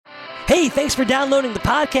Hey, thanks for downloading the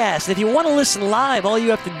podcast. If you want to listen live, all you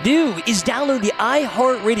have to do is download the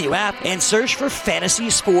iHeartRadio app and search for Fantasy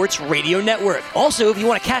Sports Radio Network. Also, if you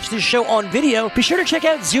want to catch this show on video, be sure to check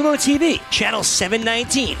out Zumo TV, channel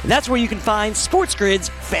 719. That's where you can find Sports Grid's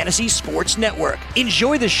Fantasy Sports Network.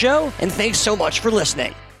 Enjoy the show, and thanks so much for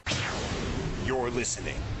listening. You're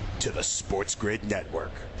listening to the Sports Grid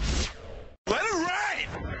Network. Let it rain!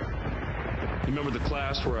 You remember the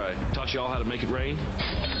class where I taught y'all how to make it rain?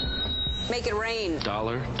 Make it rain.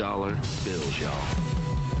 Dollar bills, y'all.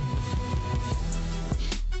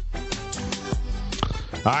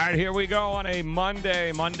 All right, here we go on a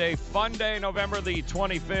Monday Fun Day, November the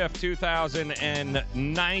 25th,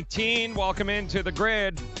 2019. Welcome into the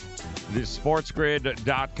Grid. This is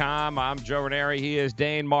SportsGrid.com. I'm Joe Ranieri. He is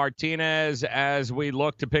Dane Martinez. As we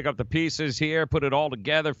look to pick up the pieces here, put it all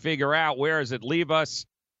together, figure out where does it leave us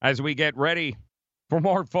as we get ready for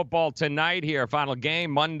more football tonight here. Final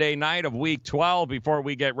game Monday night of Week 12 before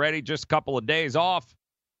we get ready. Just a couple of days off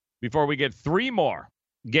before we get three more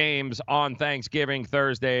games on Thanksgiving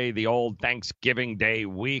Thursday. The old Thanksgiving Day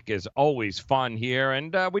week is always fun here.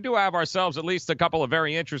 And we do have ourselves at least a couple of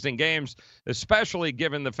very interesting games, especially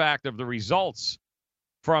given the fact of the results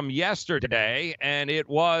from yesterday. And it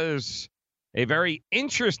was a very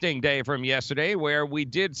interesting day from yesterday where we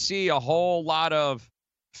did see a whole lot of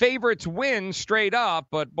favorites win straight up,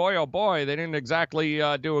 but boy, oh boy, they didn't exactly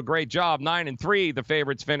do a great job. 9-3, the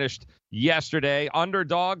favorites finished yesterday.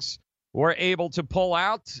 Underdogs were able to pull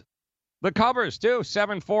out the covers, too.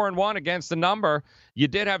 7-4-1 against the number. You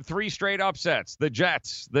did have three straight upsets. The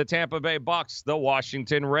Jets, the Tampa Bay Bucks, the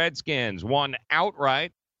Washington Redskins won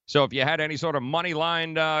outright. So if you had any sort of money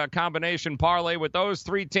line combination parlay with those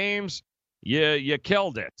three teams, you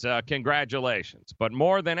killed it. Congratulations. But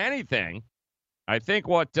more than anything, I think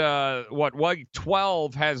what Week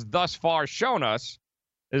 12 has thus far shown us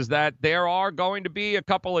is that there are going to be a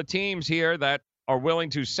couple of teams here that are willing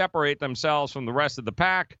to separate themselves from the rest of the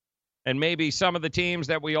pack, and maybe some of the teams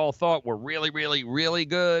that we all thought were really, really, really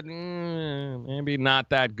good, maybe not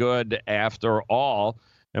that good after all.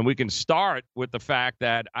 And we can start with the fact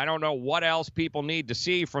that I don't know what else people need to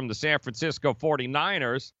see from the San Francisco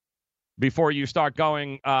 49ers before you start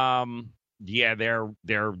going, yeah, they're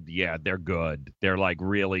good. They're like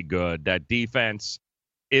really good. That defense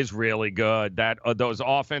is really good. That those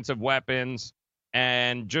offensive weapons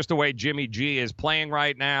and just the way Jimmy G is playing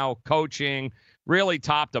right now, coaching, really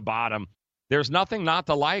top to bottom. There's nothing not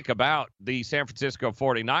to like about the San Francisco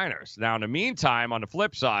 49ers. Now, in the meantime, on the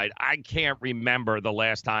flip side, I can't remember the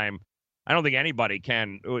last time, I don't think anybody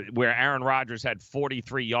can, where Aaron Rodgers had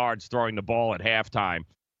 43 yards throwing the ball at halftime.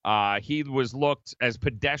 He was looked as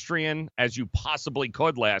pedestrian as you possibly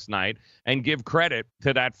could last night, and give credit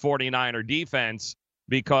to that 49er defense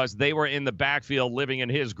because they were in the backfield living in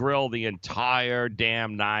his grill the entire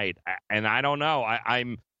damn night. And I don't know.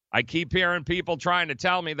 I keep hearing people trying to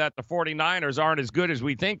tell me that the 49ers aren't as good as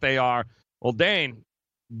we think they are. Well, Dane,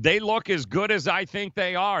 they look as good as I think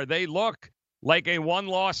they are. They look like a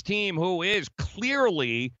one-loss team who is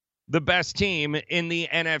clearly the best team in the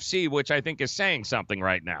NFC, which I think is saying something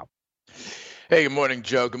right now. Hey, good morning,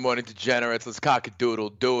 Joe. Good morning, Degenerates. Let's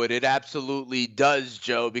cock-a-doodle do it. It absolutely does,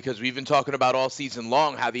 Joe, because we've been talking about all season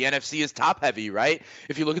long how the NFC is top-heavy, right?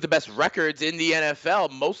 If you look at the best records in the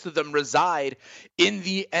NFL, most of them reside in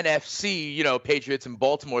the NFC, Patriots and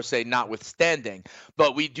Baltimore say notwithstanding.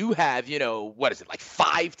 But we do have, like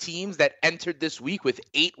 5 teams that entered this week with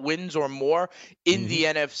 8 wins or more in the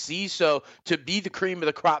NFC. So to be the cream of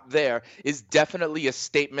the crop there is definitely a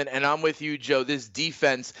statement. And I'm with you, Joe. This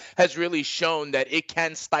defense has really shown that it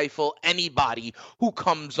can stifle anybody who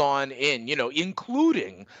comes on in,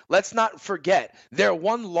 including, let's not forget, their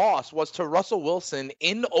one loss was to Russell Wilson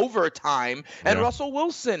in overtime, and Russell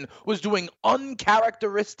Wilson was doing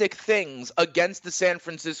uncharacteristic things against the San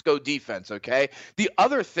Francisco defense, okay? The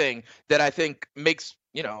other thing that I think makes,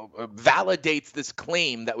 validates this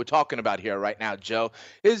claim that we're talking about here right now, Joe,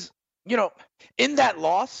 is, in that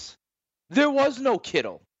loss, there was no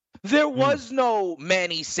Kittle. There was no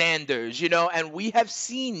Manny Sanders, and we have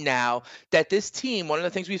seen now that this team, one of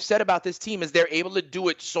the things we've said about this team is they're able to do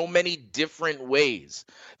it so many different ways.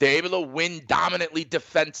 They're able to win dominantly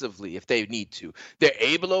defensively if they need to. They're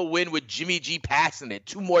able to win with Jimmy G passing it.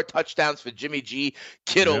 2 more touchdowns for Jimmy G.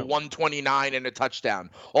 Kittle, 129 and a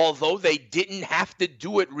touchdown. Although they didn't have to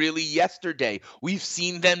do it really yesterday, we've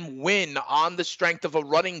seen them win on the strength of a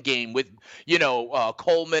running game with,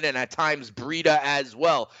 Coleman and at times Breida as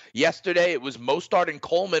well. Yesterday, it was Mostert and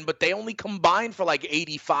Coleman, but they only combined for like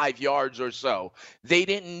 85 yards or so. They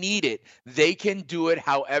didn't need it. They can do it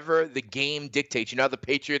however the game dictates. You know how the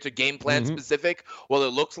Patriots are game plan specific? Well,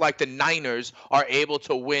 it looks like the Niners are able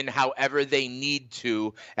to win however they need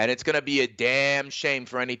to, and it's going to be a damn shame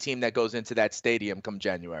for any team that goes into that stadium come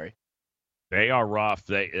January. They are rough.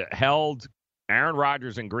 They held Aaron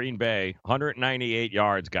Rodgers in Green Bay, 198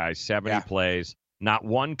 yards, guys, 70 plays. Not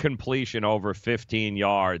one completion over 15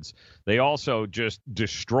 yards. They also just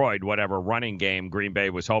destroyed whatever running game Green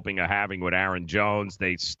Bay was hoping of having with Aaron Jones.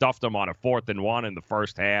 They stuffed him on a 4th and 1 in the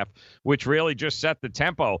first half, which really just set the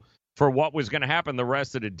tempo for what was going to happen the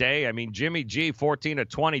rest of the day. I mean, Jimmy G, 14 of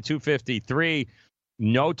 20, 253,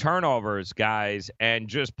 no turnovers, guys, and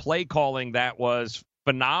just play calling that was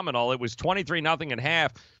phenomenal. It was 23-0 at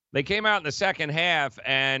half. They came out in the second half,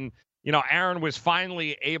 and Aaron was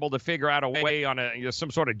finally able to figure out a way on some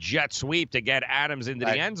sort of jet sweep to get Adams into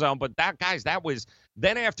the end zone. But that was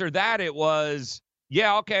then after that, it was,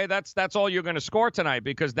 okay, that's all you're going to score tonight,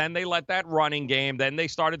 because then they let that running game. Then they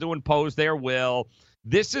started to impose their will.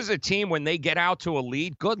 This is a team, when they get out to a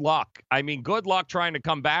lead, good luck. I mean, good luck trying to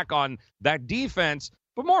come back on that defense.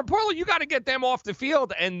 But more importantly, you got to get them off the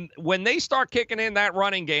field. And when they start kicking in that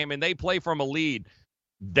running game and they play from a lead,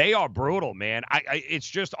 they are brutal, man. It's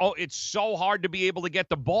just, it's so hard to be able to get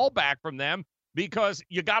the ball back from them, because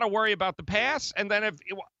you got to worry about the pass. And then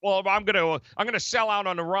I'm gonna sell out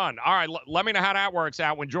on the run. All right, let me know how that works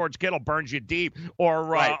out when George Kittle burns you deep,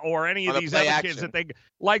 or any of these other kids that they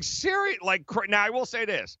like. Now I will say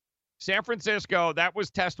this: San Francisco, that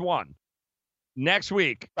was test 1. Next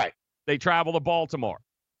week, they travel to Baltimore,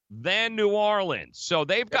 then New Orleans. So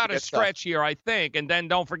they've got a stretch here, I think. And then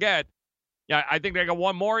don't forget. Yeah, I think they got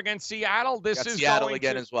one more against Seattle. This is Seattle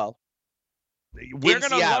again as well. We're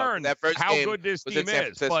going to learn how good this team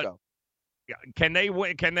is. But can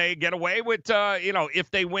they get away with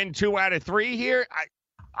if they win 2 out of 3 here?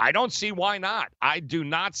 I don't see why not. I do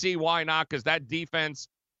not see why not, because that defense,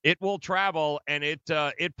 it will travel, and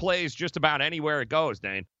it plays just about anywhere it goes,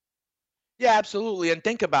 Dane. Yeah, absolutely. And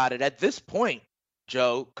think about it. At this point,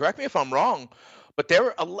 Joe, correct me if I'm wrong, but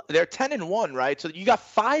they're 10-1, right? So you got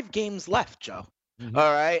 5 games left, Joe.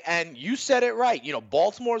 All right, and you said it right.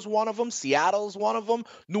 Baltimore's one of them, Seattle's one of them,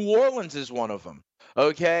 New Orleans is one of them.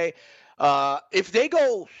 Okay, if they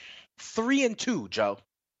go 3-2, Joe,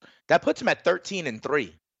 that puts them at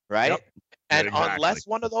 13-3, right? Yep. And exactly. Unless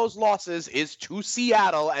one of those losses is to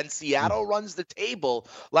Seattle and Seattle runs the table,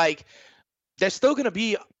 like, there's still going to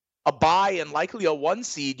be a bye and likely a 1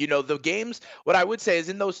 seed. The games, what I would say is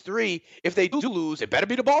in those 3, if they do lose, it better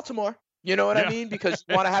be to Baltimore. You know what I mean? Because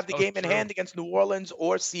you want to have the game in hand against New Orleans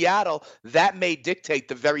or Seattle. That may dictate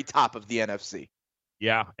the very top of the NFC.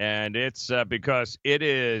 Yeah, and it's because it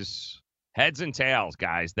is heads and tails,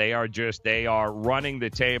 guys. They are running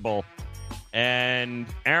the table. And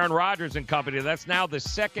Aaron Rodgers and company, that's now the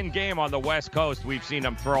second game on the West Coast we've seen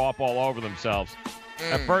them throw up all over themselves.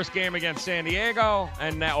 The first game against San Diego,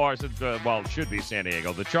 and now, it should be San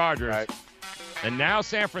Diego, the Chargers. Right. And now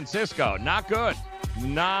San Francisco. Not good.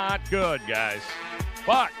 Not good, guys.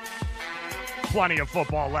 But plenty of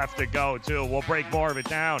football left to go, too. We'll break more of it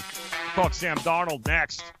down. Talk Sam Darnold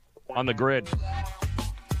next on The Grid.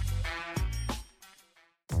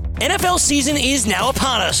 NFL season is now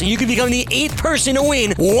upon us, and you can become the 8th person to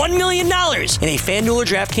win $1 million in a FanDuel or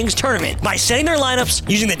DraftKings tournament by setting their lineups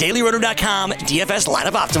using the DailyRoto.com DFS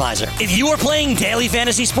lineup optimizer. If you are playing daily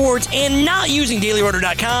fantasy sports and not using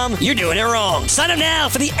DailyRoto.com, you're doing it wrong. Sign up now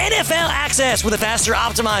for the NFL access with a faster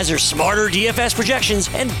optimizer, smarter DFS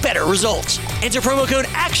projections, and better results. Enter promo code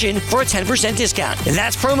ACTION for a 10% discount.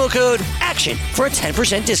 That's promo code ACTION for a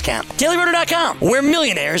 10% discount. DailyRoto.com, where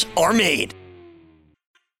millionaires are made.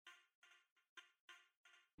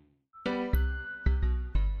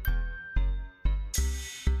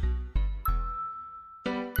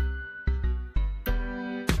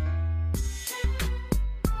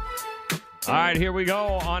 All right, here we go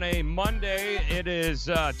on a Monday. It is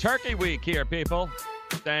Turkey Week here, people.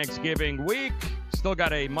 Thanksgiving week. Still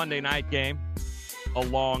got a Monday night game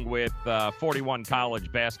along with 41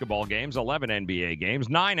 college basketball games, 11 NBA games,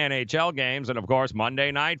 9 NHL games, and, of course,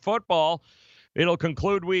 Monday Night Football. It'll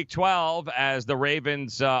conclude Week 12 as the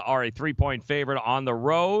Ravens are a 3-point favorite on the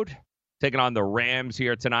road, taking on the Rams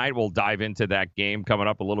here tonight. We'll dive into that game coming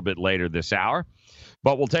up a little bit later this hour.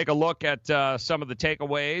 But we'll take a look at some of the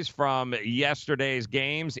takeaways from yesterday's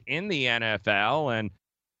games in the NFL. And,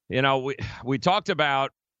 you know, we talked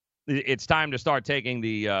about it's time to start taking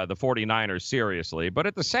the 49ers seriously. But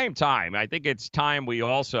at the same time, I think it's time we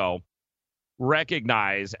also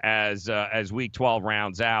recognize as Week 12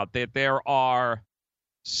 rounds out that there are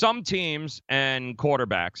some teams and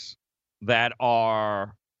quarterbacks that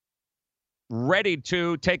are ready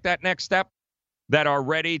to take that next step, that are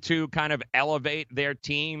ready to kind of elevate their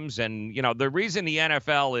teams. And, the reason the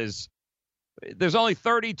NFL is there's only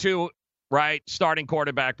 32, right, starting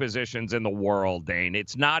quarterback positions in the world, Dane.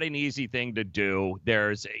 It's not an easy thing to do.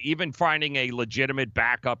 There's even finding a legitimate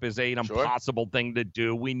backup is an impossible thing to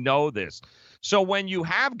do. We know this. So when you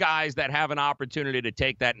have guys that have an opportunity to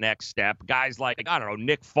take that next step, guys like, I don't know,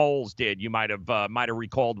 Nick Foles did. You might have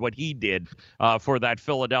recalled what he did for that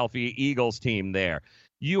Philadelphia Eagles team there.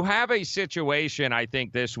 You have a situation, I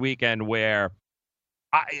think, this weekend where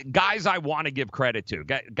guys I want to give credit to,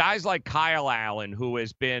 guys like Kyle Allen, who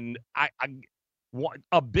has been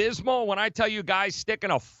abysmal. When I tell you guys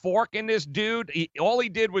sticking a fork in this dude, all he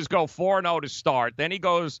did was go 4-0 to start. Then he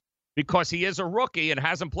goes, because he is a rookie and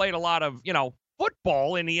hasn't played a lot of,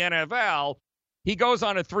 football in the NFL, he goes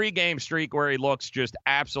on a 3-game streak where he looks just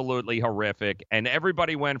absolutely horrific. And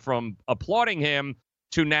everybody went from applauding him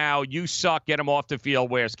to now, you suck, get him off the field,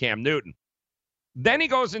 where's Cam Newton? Then he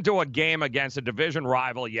goes into a game against a division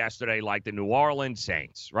rival yesterday like the New Orleans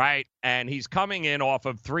Saints, right? And he's coming in off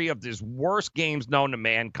of 3 of his worst games known to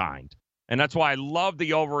mankind. And that's why I love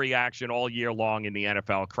the overreaction all year long in the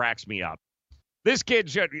NFL. It cracks me up. This kid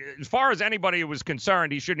should, as far as anybody was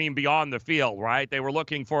concerned, he shouldn't even be on the field, right? They were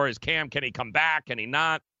looking for his Cam. Can he come back? Can he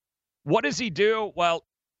not? What does he do? Well,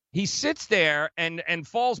 he sits there and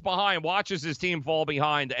falls behind, watches his team fall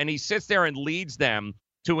behind, and he sits there and leads them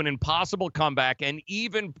to an impossible comeback and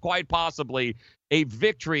even quite possibly a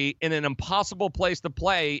victory in an impossible place to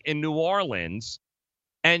play in New Orleans.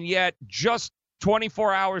 And yet just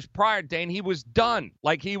 24 hours prior, Dane, he was done.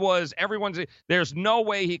 Like there's no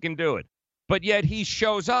way he can do it. But yet he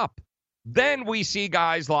shows up. Then we see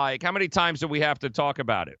guys like, how many times do we have to talk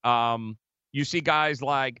about it? You see guys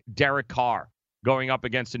like Derek Carr going up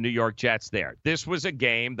against the New York Jets there. This was a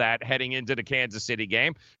game that, heading into the Kansas City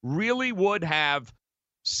game, really would have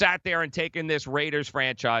sat there and taken this Raiders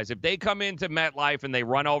franchise. If they come into MetLife and they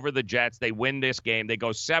run over the Jets, they win this game. They go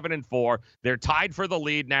 7-4. They're tied for the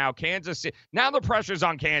lead now. Kansas City. Now the pressure's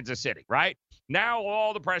on Kansas City, right? Now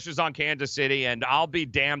all the pressure's on Kansas City, and I'll be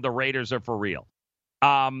damned, the Raiders are for real.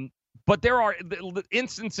 But there are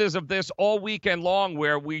instances of this all weekend long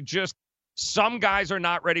where some guys are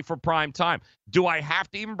not ready for prime time. Do I have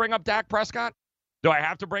to even bring up Dak Prescott? Do I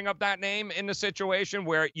have to bring up that name in the situation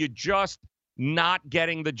where you just not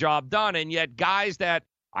getting the job done? And yet guys that,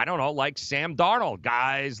 I don't know, like Sam Darnold,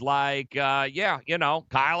 guys like,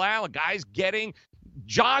 Kyle Allen, guys getting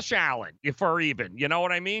Josh Allen, you know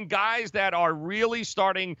what I mean? Guys that are really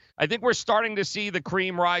starting, I think we're starting to see the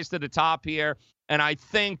cream rise to the top here. And I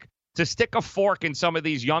think to stick a fork in some of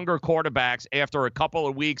these younger quarterbacks after a couple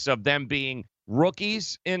of weeks of them being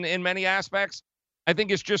rookies in many aspects, I think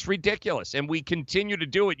it's just ridiculous. And we continue to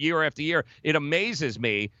do it year after year. It amazes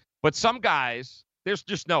me. But some guys, there's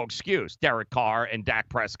just no excuse. Derek Carr and Dak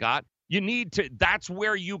Prescott. That's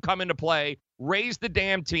where you come into play. Raise the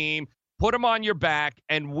damn team. Put them on your back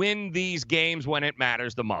and win these games when it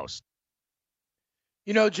matters the most.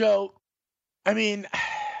 Joe, I mean,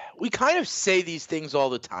 we kind of say these things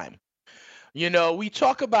all the time. We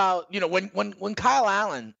talk about, when Kyle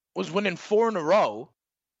Allen was winning 4 in a row,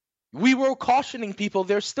 we were cautioning people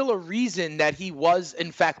there's still a reason that he was,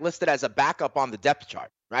 in fact, listed as a backup on the depth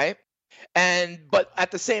chart, right? But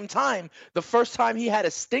at the same time, the first time he had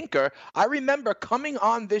a stinker, I remember coming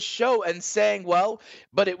on this show and saying, well,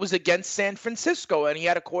 but it was against San Francisco and he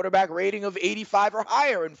had a quarterback rating of 85 or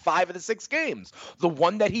higher in 5 of the 6 games. The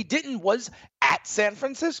one that he didn't was at San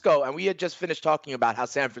Francisco. And we had just finished talking about how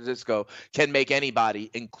San Francisco can make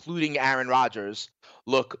anybody, including Aaron Rodgers,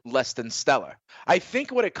 look less than stellar. I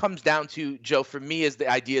think what it comes down to, Joe, for me, is the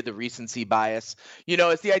idea of the recency bias.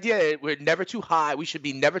 It's the idea that we're never too high. We should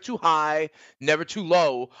be never too high, never too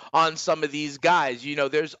low on some of these guys.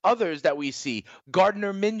 There's others that we see.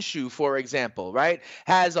 Gardner Minshew, for example, right,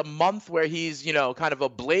 has a month where he's, kind of a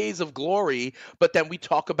blaze of glory, but then we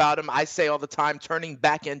talk about him, I say all the time, turning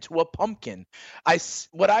back into a pumpkin.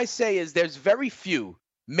 What I say is there's very few,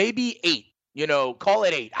 maybe 8, call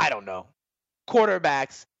it 8, I don't know,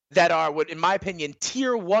 quarterbacks that are, in my opinion,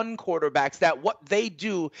 tier 1 quarterbacks, that what they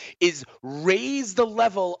do is raise the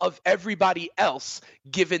level of everybody else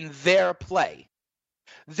given their play.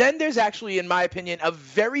 Then there's actually, in my opinion, a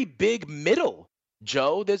very big middle,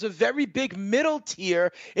 Joe. There's a very big middle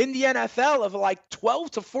tier in the NFL of like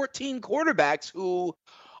 12 to 14 quarterbacks who,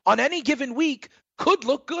 on any given week, could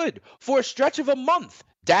look good. For a stretch of a month,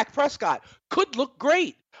 Dak Prescott could look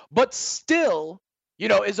great, but still,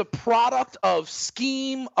 is a product of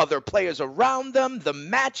scheme, other players around them, the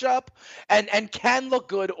matchup, and can look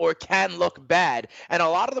good or can look bad. And a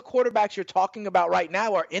lot of the quarterbacks you're talking about right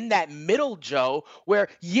now are in that middle, Joe, where,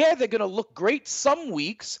 yeah, they're going to look great some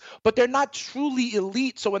weeks, but they're not truly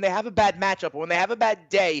elite. So when they have a bad matchup, or when they have a bad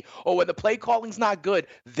day, or when the play calling's not good,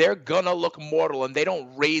 they're going to look mortal, and they don't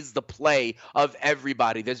raise the play of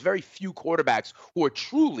everybody. There's very few quarterbacks who are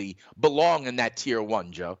truly belong in that tier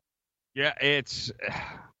 1, Joe. Yeah, it's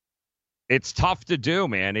tough to do,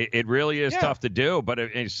 man. It really is tough to do. But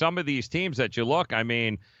in some of these teams that you look, I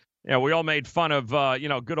mean, we all made fun of,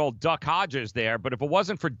 good old Duck Hodges there. But if it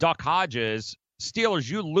wasn't for Duck Hodges, Steelers,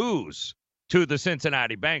 you lose to the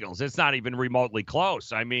Cincinnati Bengals. It's not even remotely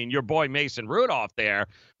close. I mean, your boy Mason Rudolph there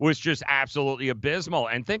was just absolutely abysmal.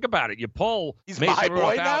 And think about it. You pull He's Mason my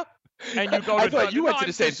Rudolph boy out. now? And you go to I thought you went to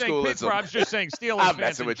the same school as him. I was just saying Steelers I'm fans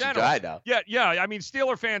messing in with general. you, I know. Yeah. I mean,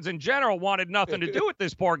 Steeler fans in general wanted nothing to do with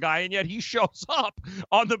this poor guy, and yet he shows up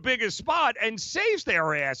on the biggest spot and saves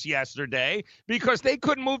their ass yesterday because they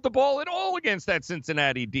couldn't move the ball at all against that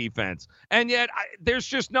Cincinnati defense. And yet there's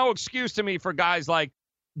just no excuse to me for guys like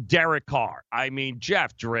Derek Carr. I mean,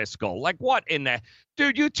 Jeff Driscoll. Like, what in the...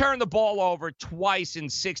 Dude, you turned the ball over twice in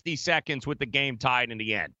 60 seconds with the game tied in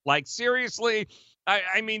the end. Like, seriously...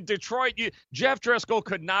 I mean, Detroit, Jeff Driscoll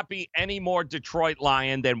could not be any more Detroit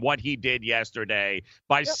Lion than what he did yesterday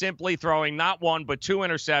by simply throwing not one but 2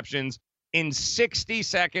 interceptions in 60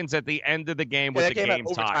 seconds at the end of the game with the game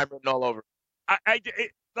tied. All over.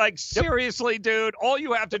 Seriously, dude, all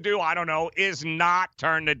you have to do, I don't know, is not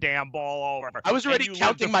turn the damn ball over. I was already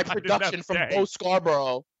counting my production from Bo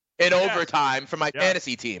Scarborough in overtime for my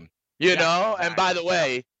fantasy team, you know? Exactly. And by the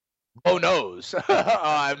way, Bo knows.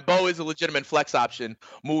 And Bo is a legitimate flex option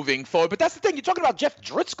moving forward. But that's the thing. You're talking about Jeff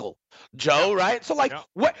Driscoll, Joe, right? So,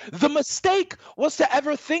 what the mistake was to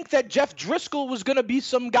ever think that Jeff Driscoll was going to be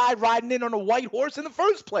some guy riding in on a white horse in the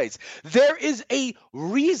first place. There is a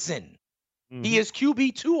reason. He is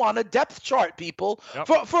QB2 on a depth chart, people,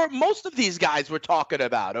 for most of these guys we're talking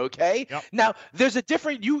about, okay? Now, there's a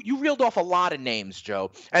different – you reeled off a lot of names,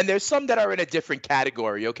 Joe, and there's some that are in a different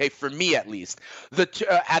category, okay, for me at least.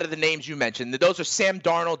 Out of the names you mentioned, those are Sam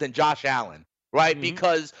Darnold and Josh Allen. Right,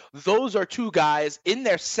 because those are 2 guys in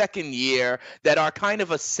their second year that are kind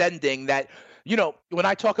of ascending that, when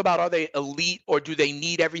I talk about are they elite or do they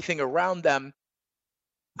need everything around them,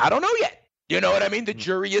 I don't know yet. You know what I mean? The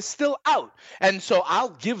jury is still out. And so I'll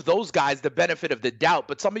give those guys the benefit of the doubt.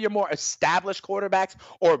 But some of your more established quarterbacks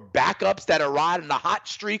or backups that are riding a hot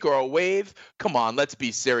streak or a wave, come on, let's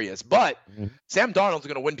be serious. But Sam Darnold's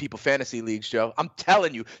going to win people fantasy leagues, Joe. I'm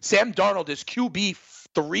telling you, Sam Darnold is QB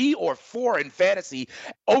 3 or 4 in fantasy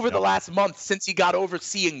over the last month since he got over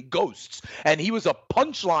seeing ghosts. And he was a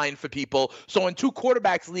punchline for people. So in 2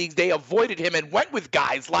 quarterbacks leagues, they avoided him and went with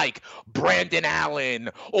guys like Brandon Allen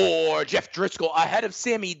or Jeff Driscoll ahead of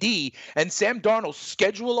Sammy D. And Sam Darnold's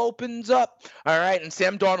schedule opens up. All right. And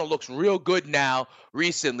Sam Darnold looks real good now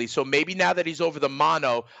recently. So maybe now that he's over the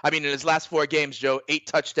mono, I mean, in his last 4 games, Joe, 8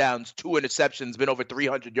 touchdowns, 2 interceptions, been over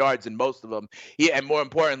 300 yards in most of them. And more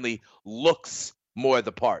importantly, looks more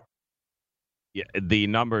the part. Yeah, the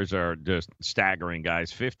numbers are just staggering,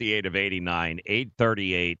 guys. 58 of 89,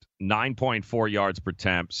 838, 9.4 yards per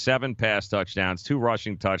attempt, 7 pass touchdowns, 2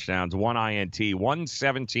 rushing touchdowns, 1 INT,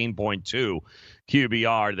 117.2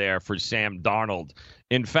 QBR there for Sam Darnold.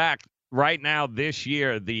 In fact, right now this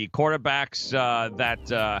year, the quarterbacks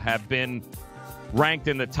that have been ranked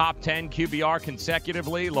in the top 10 QBR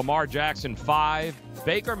consecutively, Lamar Jackson 5,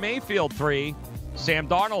 Baker Mayfield 3, Sam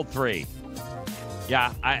Darnold 3.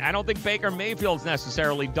 Yeah, I don't think Baker Mayfield's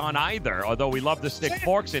necessarily done either, although we love to stick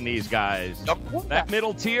forks in these guys. That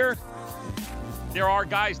middle tier, there are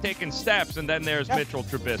guys taking steps, and then there's Mitchell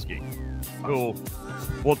Trubisky, who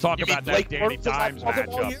we'll talk about that Danny Dimes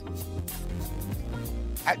matchup.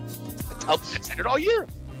 I've said it all year.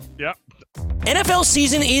 Yep. NFL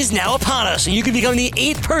season is now upon us, and you can become the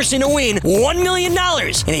 8th person to win $1 million in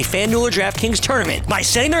a FanDuel or DraftKings tournament by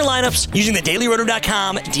setting their lineups using the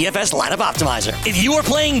DailyRoto.com DFS lineup optimizer. If you are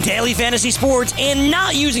playing daily fantasy sports and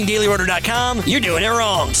not using DailyRoto.com, you're doing it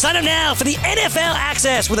wrong. Sign up now for the NFL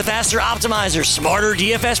access with a faster optimizer, smarter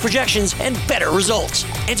DFS projections, and better results.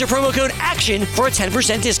 Enter promo code ACTION for a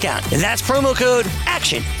 10% discount. That's promo code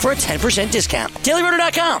ACTION for a 10% discount.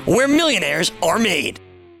 DailyRoto.com, where millionaires are made.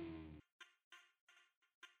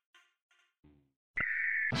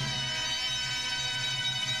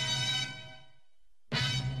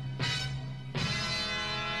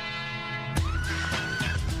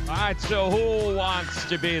 All right, so who wants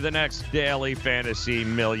to be the next daily fantasy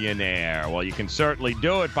millionaire? Well, you can certainly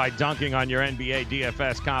do it by dunking on your NBA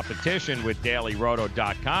DFS competition with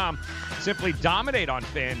DailyRoto.com. Simply dominate on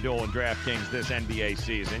FanDuel and DraftKings this NBA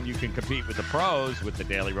season. You can compete with the pros with the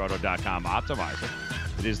DailyRoto.com optimizer.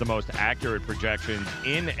 It is the most accurate projections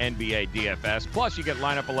in NBA DFS. Plus, you get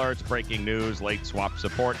lineup alerts, breaking news, late swap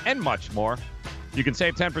support, and much more. You can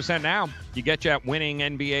save 10% now. You get you at winning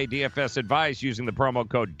NBA DFS advice using the promo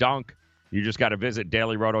code DUNK. You just got to visit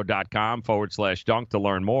dailyroto.com/dunk to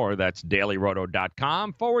learn more. That's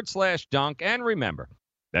dailyroto.com/dunk. And remember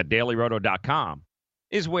that dailyroto.com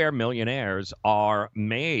is where millionaires are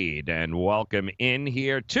made. And welcome in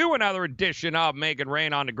here to another edition of Making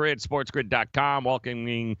Rain on the Grid, sportsgrid.com.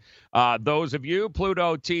 Welcoming those of you,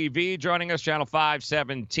 Pluto TV, joining us, channel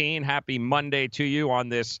 517. Happy Monday to you on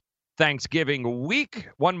this Thanksgiving week.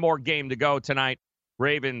 One more game to go tonight,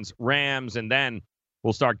 Ravens, Rams, and then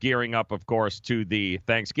we'll start gearing up, of course, to the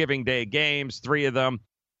Thanksgiving Day games, 3 of them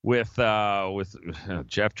with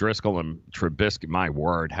Jeff Driscoll and Trubisky. My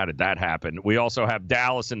word, how did that happen? We also have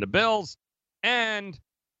Dallas and the Bills and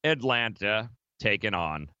Atlanta taking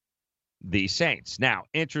on the Saints. Now,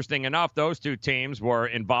 interesting enough, those two teams were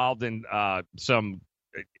involved in some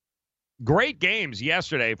great games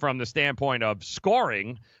yesterday from the standpoint of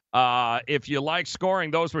scoring. If you like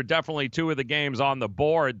scoring, those were definitely 2 of the games on the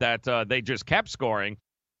board that they just kept scoring.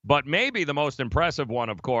 But maybe the most impressive one,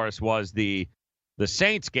 of course, was the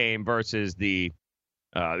Saints game versus the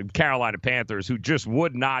Carolina Panthers, who just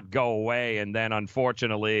would not go away. And then,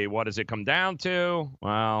 unfortunately, what does it come down to?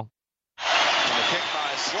 Well, kick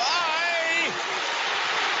by Sly.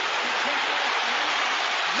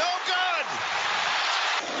 No good.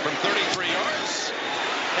 From 33 yards.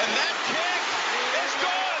 And that kick is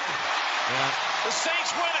good. The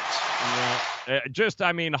Saints win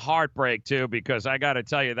it. Yeah. Heartbreak, too, because I got to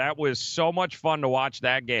tell you, that was so much fun to watch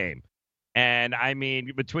that game. And,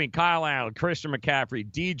 between Kyle Allen, Christian McCaffrey,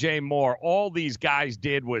 DJ Moore, all these guys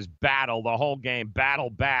did was battle the whole game, battle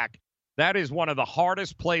back. That is one of the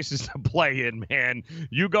hardest places to play in, man.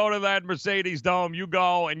 You go to that Mercedes Dome, you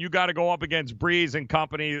go, and you got to go up against Breeze and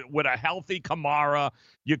company with a healthy Kamara.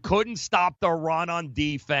 You couldn't stop the run on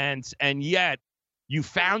defense, and yet you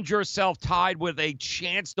found yourself tied with a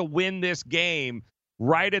chance to win this game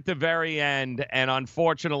right at the very end. And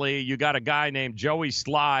unfortunately, you got a guy named Joey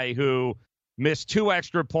Sly who missed 2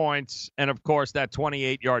 extra points. And, of course, that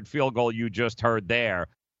 28-yard field goal you just heard there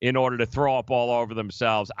in order to throw up all over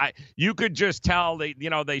themselves. You could just tell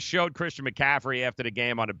they showed Christian McCaffrey after the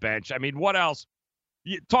game on the bench. What else?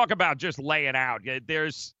 You talk about just laying out.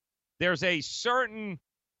 There's a certain –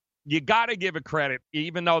 you got to give a credit,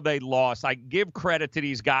 even though they lost. I give credit to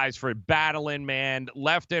these guys for battling, man,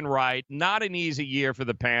 left and right. Not an easy year for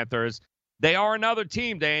the Panthers. They are another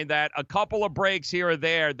team, Dane, that a couple of breaks here or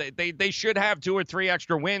there, they should have 2 or 3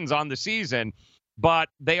 extra wins on the season, but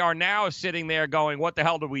they are now sitting there going, what the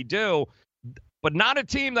hell do we do? But not a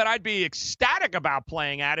team that I'd be ecstatic about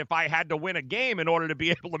playing at if I had to win a game in order to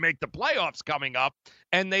be able to make the playoffs coming up,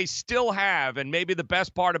 and they still have. And maybe the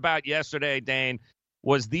best part about yesterday, Dane,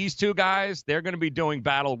 was these 2 guys, they're going to be doing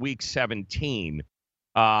battle week 17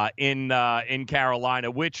 in Carolina,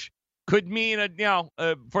 which could mean,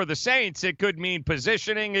 for the Saints, it could mean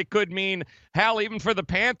positioning. It could mean, hell, even for the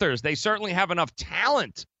Panthers. They certainly have enough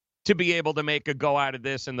talent to be able to make a go out of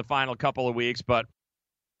this in the final couple of weeks. But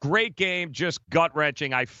great game, just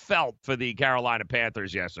gut-wrenching. I felt for the Carolina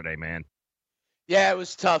Panthers yesterday, man. Yeah, it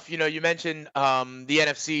was tough. You mentioned the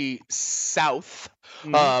NFC South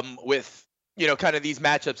with kind of these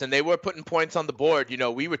matchups, and they were putting points on the board.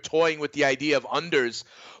 We were toying with the idea of unders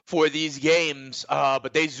for these games,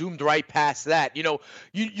 but they zoomed right past that.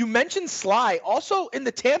 You mentioned Sly also in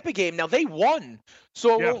the Tampa game. Now they won,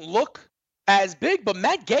 so it won't look as big, but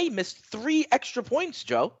Matt Gay missed 3 extra points,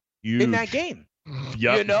 Joe, in that game.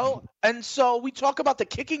 Yep. And so we talk about the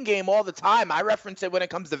kicking game all the time. I reference it when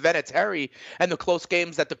it comes to Vinatieri and the close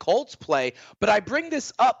games that the Colts play, but I bring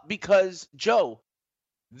this up because, Joe,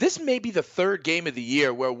 this may be the 3rd game of the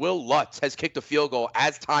year where Will Lutz has kicked a field goal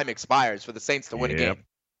as time expires for the Saints to win a game.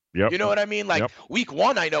 Yep. You know what I mean? Week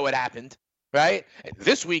 1, I know it happened, right?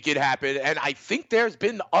 This week it happened, and I think there's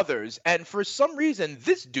been others. And for some reason,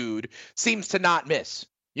 this dude seems to not miss.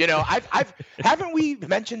 Haven't we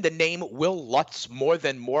mentioned the name Will Lutz more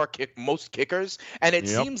than most kickers? And it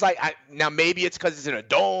seems like now maybe it's because it's in a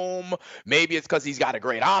dome, maybe it's because he's got a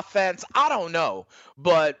great offense. I don't know,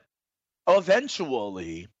 but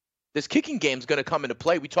eventually this kicking game is going to come into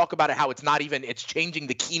play. We talk about it, how it's changing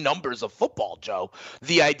the key numbers of football, Joe.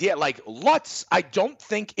 The idea, like Lutz, I don't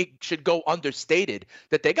think it should go understated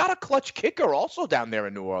that they got a clutch kicker also down there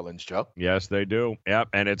in New Orleans, Joe. Yes, they do. Yep,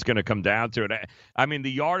 and it's going to come down to it. I mean,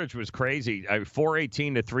 the yardage was crazy.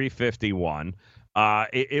 418 to 351.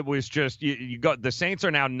 It was just you got the Saints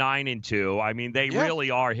are now 9-2. I mean, they really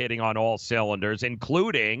are hitting on all cylinders,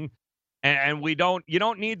 including. And you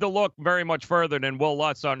don't need to look very much further than Will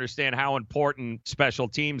Lutz to understand how important special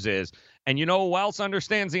teams is. And you know who else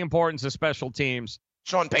understands the importance of special teams?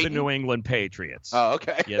 Sean Payton? The New England Patriots. Oh,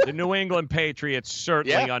 okay. Yeah, the New England Patriots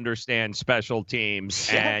certainly understand special teams.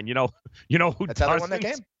 Yeah. And you know who That's how they won that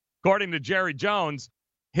game. According to Jerry Jones,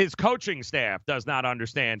 his coaching staff does not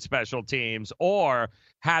understand special teams or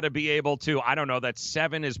how to be able to, I don't know, that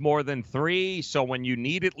 7 is more than 3. So when you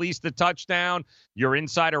need at least a touchdown, you're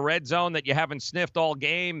inside a red zone that you haven't sniffed all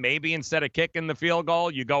game. Maybe instead of kicking the field goal,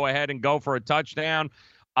 you go ahead and go for a touchdown.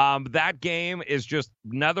 That game is just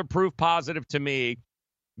another proof positive to me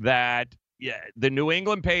that the New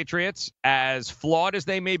England Patriots, as flawed as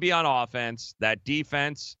they may be on offense, that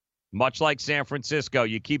defense, much like San Francisco,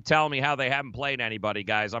 you keep telling me how they haven't played anybody,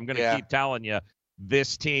 guys. I'm going to keep telling you,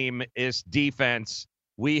 this team is defense.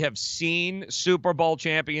 We have seen Super Bowl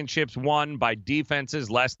championships won by defenses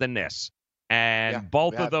less than this. And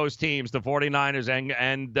both of those teams, the 49ers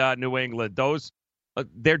and New England,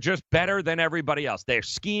 they're just better than everybody else. They're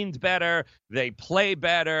schemed better. They play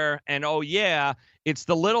better. And, it's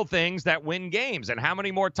the little things that win games. And how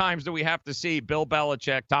many more times do we have to see Bill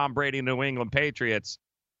Belichick, Tom Brady, New England Patriots,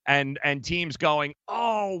 and teams going,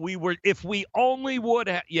 if we only would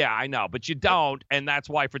have, I know, but you don't. And that's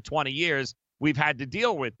why for 20 years we've had to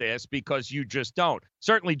deal with this, because you just don't.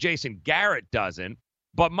 Certainly Jason Garrett doesn't,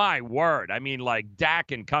 but my word, I mean, like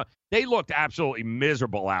Dak and they looked absolutely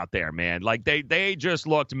miserable out there, man. Like they just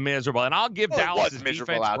looked miserable. And I'll give Dallas's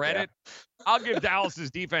defense credit. I'll give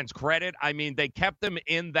Dallas's defense credit. I mean, they kept them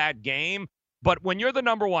in that game, but when you're the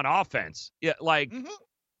number one offense,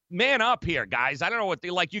 man up here, guys. I don't know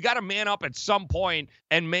what you got to man up at some point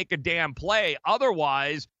and make a damn play.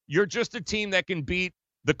 Otherwise, you're just a team that can beat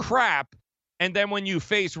the crap. And then when you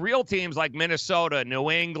face real teams like Minnesota,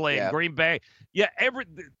 New England, Green Bay,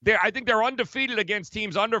 I think they're undefeated against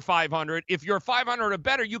teams under 500. If you're 500 or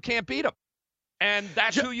better, you can't beat them. And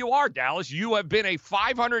that's who you are, Dallas. You have been a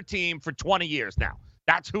 500 team for 20 years now.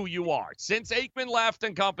 That's who you are. Since Aikman left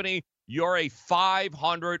and company, you're a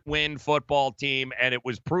 500-win football team, and it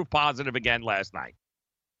was proof positive again last night.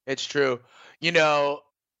 It's true. I'll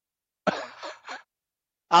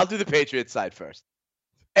do the Patriots side first.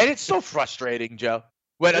 And it's so frustrating, Joe,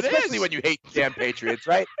 especially when you hate the damn Patriots,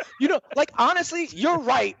 right? Honestly, you're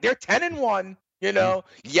right. They're 10-1,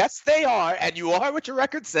 Yes, they are, and you are what your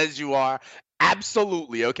record says you are.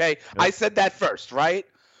 Absolutely, okay? Yep. I said that first, right?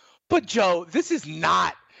 But, Joe, this is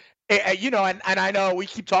not – and I know we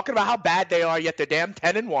keep talking about how bad they are, yet they're damn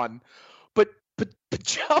 10-1. But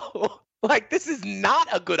Joe, this is not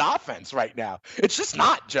a good offense right now. It's just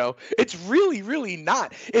not, Joe. It's really, really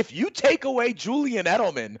not. If you take away Julian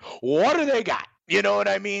Edelman, what do they got? You know what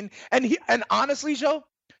I mean? And honestly, Joe,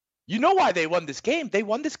 you know why they won this game? They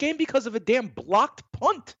won this game because of a damn blocked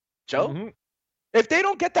punt, Joe. Mm-hmm. If they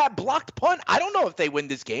don't get that blocked punt, I don't know if they win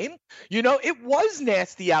this game. It was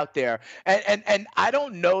nasty out there. And I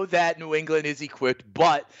don't know that New England is equipped,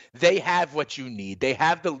 but they have what you need. They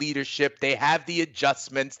have the leadership. They have the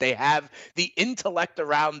adjustments. They have the intellect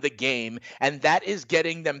around the game, and that is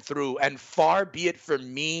getting them through. And far be it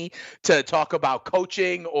from me to talk about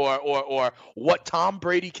coaching or what Tom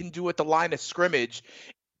Brady can do at the line of scrimmage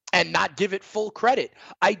and not give it full credit.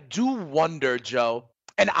 I do wonder, Joe,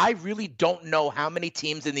 and I really don't know how many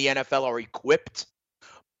teams in the NFL are equipped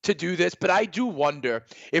to do this, but I do wonder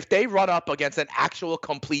if they run up against an actual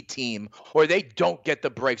complete team, or they don't get the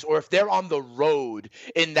breaks, or if they're on the road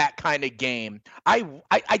in that kind of game. I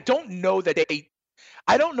don't know that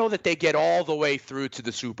they get all the way through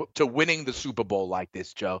to winning the Super Bowl like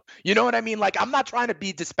this, Joe. You know what I mean? I'm not trying to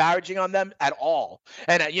be disparaging on them at all.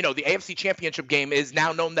 And the AFC Championship game is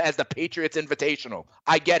now known as the Patriots Invitational.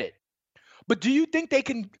 I get it. But do you think they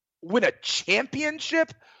can win a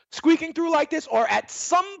championship squeaking through like this? Or at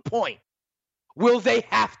some point, will they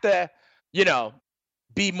have to,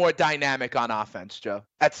 be more dynamic on offense, Joe?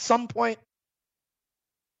 At some point?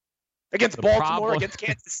 Against Baltimore, against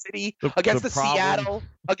Kansas City, against the Seattle,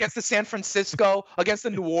 against the San Francisco, against the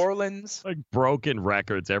New Orleans. Broken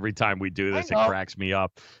records every time we do this. It cracks me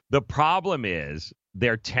up. The problem is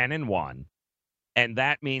they're 10-1. And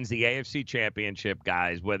that means the AFC Championship,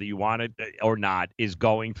 guys, whether you want it or not, is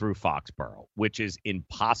going through Foxborough, which is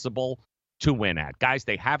impossible to win at. Guys,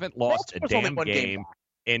 they haven't lost a damn game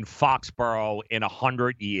in Foxborough in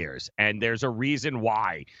 100 years, and there's a reason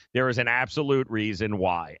why. There is an absolute reason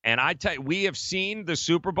why. And I tell you, we have seen the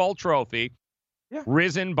Super Bowl trophy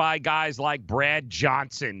risen by guys like Brad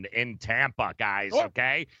Johnson in Tampa, guys,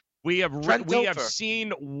 okay? We have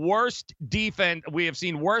seen worst defense. We have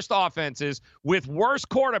seen worst offenses with worse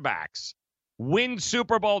quarterbacks win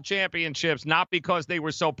Super Bowl championships, not because they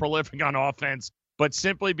were so prolific on offense, but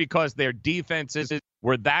simply because their defenses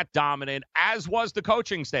were that dominant, as was the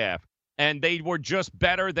coaching staff. And they were just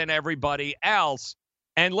better than everybody else.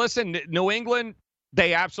 And listen, New England,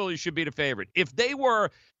 they absolutely should be the favorite. If they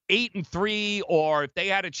were 8-3, or if they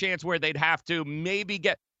had a chance where they'd have to maybe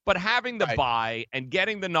get, but having the bye and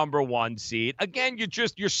getting the number 1 seed, again,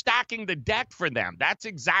 you're stacking the deck for them. That's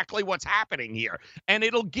exactly what's happening here. And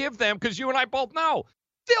it'll give them, because you and I both know,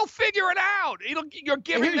 they'll figure it out. You're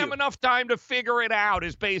giving them enough time to figure it out.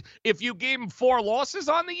 If you gave them 4 losses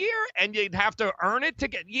on the year and you'd have to earn it to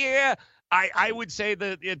get, I would say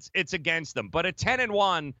that it's against them. But at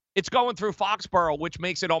 10-1, it's going through Foxborough, which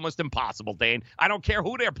makes it almost impossible, Dane. I don't care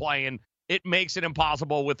who they're playing. It makes it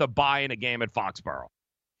impossible with a bye in a game at Foxborough.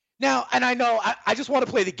 Now, and I know, I just want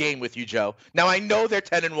to play the game with you, Joe. Now, I know they're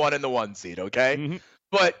 10-1 in the 1 seed, okay? Mm-hmm.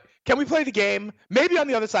 But can we play the game? Maybe on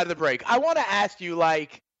the other side of the break. I want to ask you,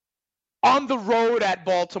 like, on the road at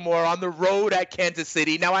Baltimore, on the road at Kansas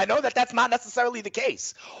City. Now, I know that that's not necessarily the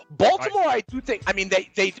case. Baltimore, I do think, I mean,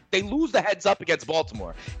 they lose the heads up against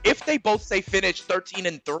Baltimore. If they both, say, finish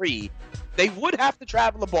 13-3, they would have to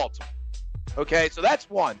travel to Baltimore. Okay, so that's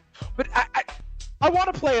one. But I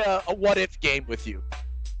want to play a what-if game with you,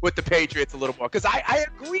 with the Patriots a little more, because I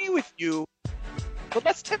agree with you, but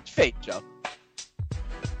let's tempt fate, Joe.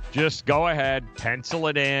 Just go ahead, pencil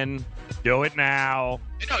it in, do it now.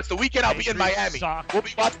 You know, it's the weekend I'll be in Miami. We'll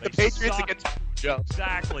be watching the Patriots against Joe.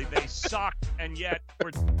 Exactly. They suck, and yet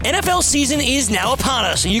we're... NFL season is now upon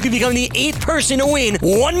us, and you can become the 8th person to win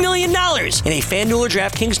 $1 million in a FanDuel or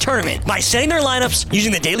DraftKings tournament by setting their lineups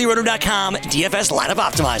using the DailyRoto.com DFS lineup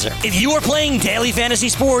optimizer. If you are playing daily fantasy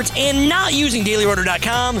sports and not using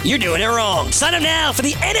DailyRoto.com, you're doing it wrong. Sign up now for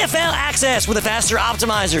the NFL access with a faster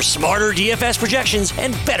optimizer, smarter DFS projections,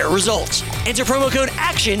 and better results. Enter promo code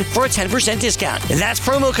ACTION for a 10% discount. That's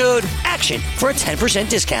promo code ACTION for a 10%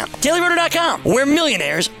 discount. DailyRoto.com, where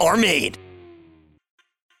millionaires are made.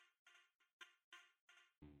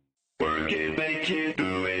 Work it, make it,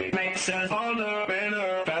 do it. Makes us harder,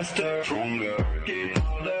 better, faster, stronger. Work it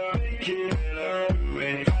harder, make it better, do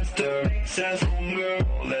it faster. Makes us stronger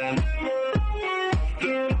than ever.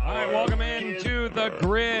 All right, welcome into the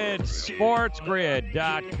Grid,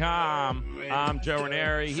 sportsgrid.com. I'm Joe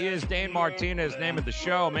Ranieri. He is Dane Martinez, name of the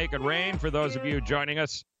show, Make It Rain, for those of you joining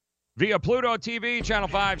us via Pluto TV, channel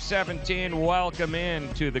 517. Welcome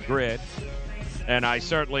into the Grid. And I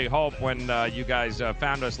certainly hope when you guys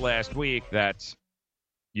found us last week that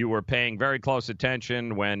you were paying very close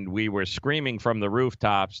attention when we were screaming from the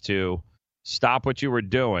rooftops to stop what you were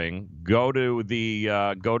doing, go to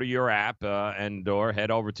your app and or head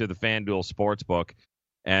over to the FanDuel Sportsbook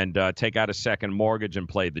and take out a second mortgage and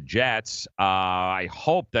play the Jets. I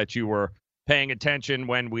hope that you were paying attention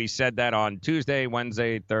when we said that on Tuesday,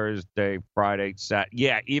 Wednesday, Thursday, Friday, Saturday.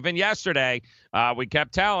 Yeah, even yesterday, we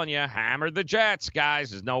kept telling you, hammer the Jets, guys.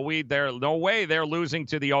 There's no way they're losing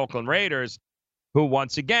to the Oakland Raiders, who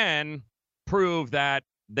once again prove that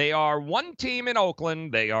they are one team in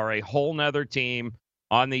Oakland. They are a whole nother team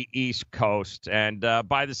on the East Coast. And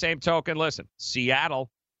by the same token, listen, Seattle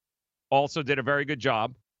also did a very good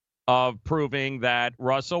job of proving that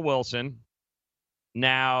Russell Wilson,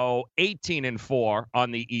 now 18-4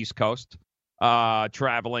 on the East Coast,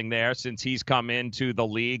 traveling there since he's come into the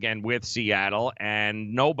league and with Seattle,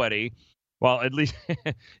 and nobody, well, at least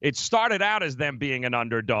it started out as them being an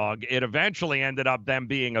underdog. It eventually ended up them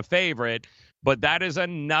being a favorite, but that is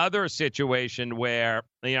another situation where,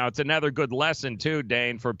 you know, it's another good lesson too,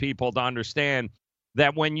 Dane, for people to understand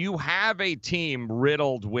that when you have a team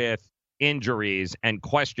riddled with injuries and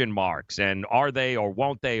question marks and are they or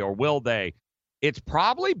won't they or will they, it's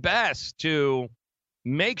probably best to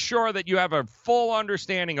make sure that you have a full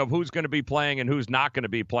understanding of who's going to be playing and who's not going to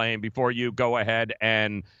be playing before you go ahead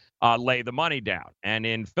and lay the money down. And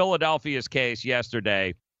in Philadelphia's case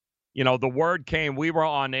yesterday, you know, the word came, we were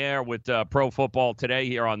on air with Pro Football Today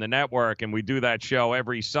here on the network, and we do that show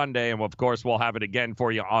every Sunday. And, of course, we'll have it again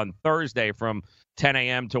for you on Thursday from 10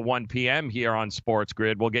 a.m. to 1 p.m. here on Sports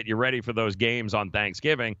Grid. We'll get you ready for those games on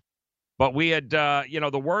Thanksgiving. But we had,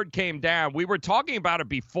 the word came down. We were talking about it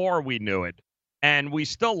before we knew it, and we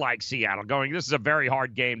still like Seattle going. This is a very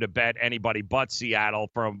hard game to bet anybody but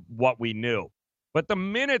Seattle from what we knew. But the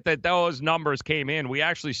minute that those numbers came in, we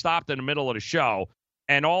actually stopped in the middle of the show,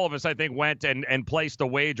 and all of us, I think, went and placed a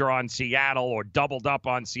wager on Seattle or doubled up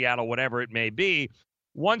on Seattle, whatever it may be.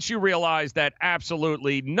 Once you realize that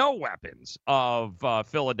absolutely no weapons of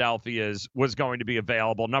Philadelphia's was going to be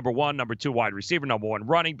available, number one, number two wide receiver, number one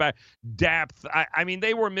running back, depth. I mean,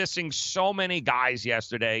 they were missing so many guys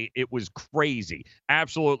yesterday. It was crazy,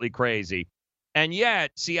 absolutely crazy. And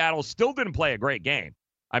yet, Seattle still didn't play a great game.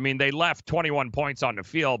 I mean, they left 21 points on the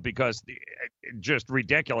field because just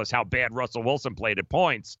ridiculous how bad Russell Wilson played at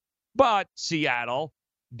points. But Seattle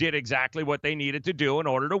did exactly what they needed to do in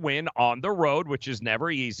order to win on the road, which is never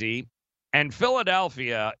easy. And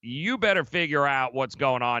Philadelphia, you better figure out what's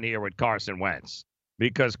going on here with Carson Wentz,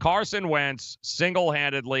 because Carson Wentz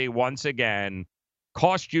single-handedly, once again,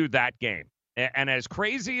 cost you that game. And as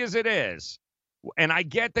crazy as it is, and I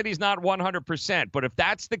get that he's not 100%, but if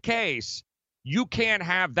that's the case, you can't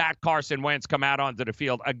have that Carson Wentz come out onto the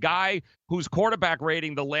field. A guy whose quarterback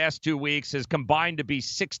rating the last 2 weeks has combined to be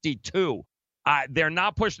 62. They're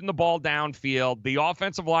not pushing the ball downfield. The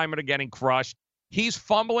offensive linemen are getting crushed. He's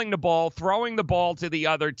fumbling the ball, throwing the ball to the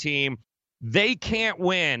other team. They can't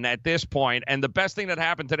win at this point. And the best thing that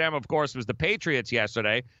happened to them, of course, was the Patriots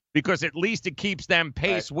yesterday, because at least it keeps them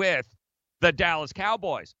pace with the Dallas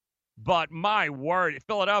Cowboys. But my word,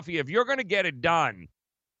 Philadelphia, if you're going to get it done,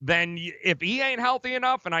 then if he ain't healthy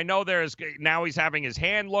enough, and I know now he's having his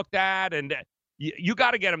hand looked at, and you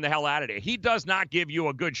got to get him the hell out of there. He does not give you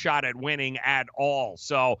a good shot at winning at all.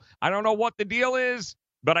 So I don't know what the deal is,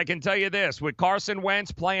 but I can tell you this. With Carson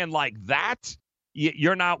Wentz playing like that,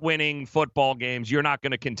 you're not winning football games. You're not going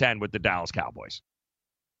to contend with the Dallas Cowboys.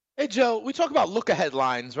 Hey, Joe, we talk about look-ahead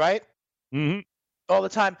lines, right? Mm-hmm. All the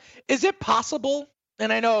time. Is it possible,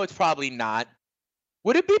 and I know it's probably not,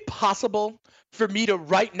 would it be possible for me to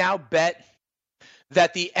right now bet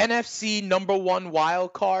that the NFC number one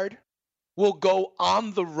wild card will go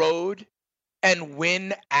on the road and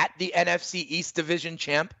win at the NFC East Division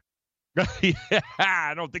champ? Yeah,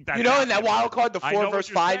 I don't think that. You know, in that wild card, the 4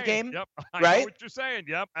 versus 5 game, yep. I right? know what you're saying.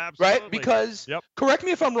 Yep, absolutely. Right? Because, correct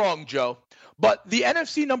me if I'm wrong, Joe, but the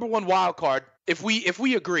NFC number one wild card, if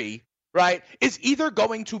we agree, right, is either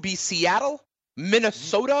going to be Seattle,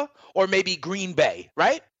 Minnesota, or maybe Green Bay,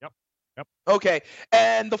 right? Yep. Okay,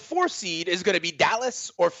 and the 4 seed is going to be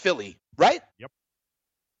Dallas or Philly, right? Yep.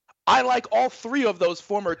 I like all 3 of those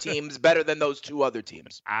former teams better than those 2 other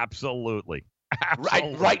teams. Absolutely.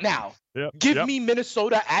 Right now. Yep. Give me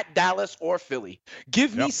Minnesota at Dallas or Philly.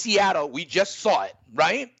 Give me Seattle. We just saw it,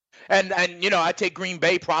 right? And I take Green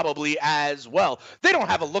Bay probably as well. They don't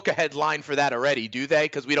have a look-ahead line for that already, do they?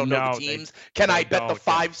 Because we don't know the teams. Can I bet the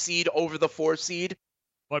 5 seed over the 4 seed?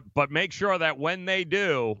 But make sure that when they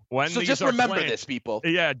do, so just remember this, people.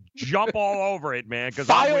 Yeah, jump all over it, man.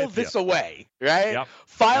 File this away, right? Yep.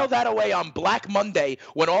 File that away on Black Monday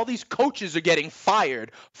when all these coaches are getting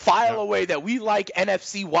fired. File away that we like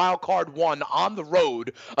NFC Wildcard 1 on the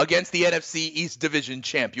road against the NFC East Division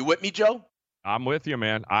champ. You with me, Joe? I'm with you,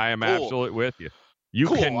 man. I am absolutely with you. You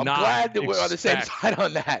cool. cannot. I'm glad that we're on the same side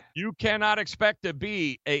on that. You cannot expect to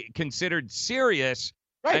be considered serious.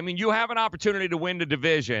 Right. I mean, you have an opportunity to win the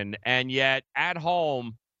division, and yet at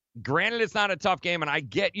home, granted it's not a tough game, and I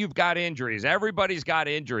get you've got injuries. Everybody's got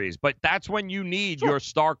injuries, but that's when you need your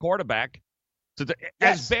star quarterback.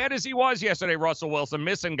 As bad as he was yesterday, Russell Wilson,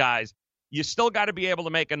 missing guys, you still got to be able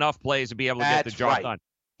to make enough plays to be able to get the job done.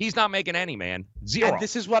 He's not making any, man. Zero. And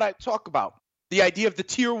this is what I talk about. The idea of the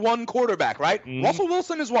tier 1 quarterback, right? Mm-hmm. Russell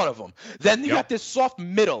Wilson is one of them. Then you got this soft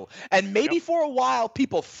middle. And maybe for a while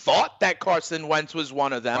people thought that Carson Wentz was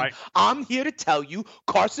one of them. Right. I'm here to tell you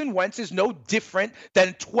Carson Wentz is no different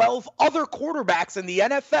than 12 other quarterbacks in the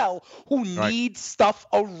NFL who need stuff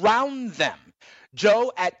around them.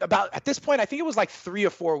 Joe, at this point, I think it was like 3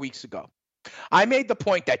 or 4 weeks ago, I made the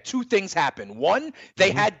point that 2 things happened. One, they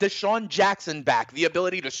had Deshaun Jackson back, the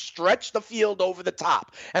ability to stretch the field over the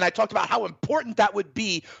top. And I talked about how important that would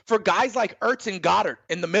be for guys like Ertz and Goddard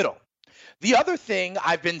in the middle. The other thing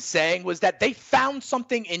I've been saying was that they found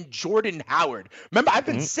something in Jordan Howard. Remember, I've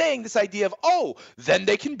been saying this idea of, then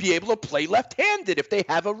they can be able to play left-handed if they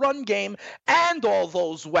have a run game and all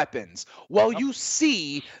those weapons. Well, you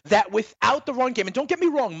see that without the run game, and don't get me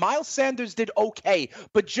wrong, Miles Sanders did okay.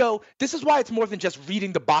 But, Joe, this is why it's more than just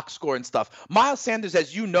reading the box score and stuff. Miles Sanders,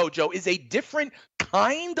 as you know, Joe, is a different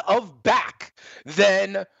kind of back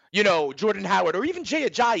than Jordan Howard or even Jay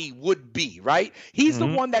Ajayi would be, right? He's the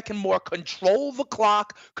one that can more control the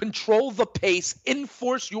clock, control the pace,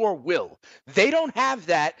 enforce your will. They don't have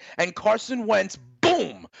that, and Carson Wentz, boom,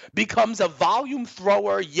 boom, becomes a volume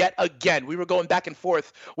thrower yet again. We were going back and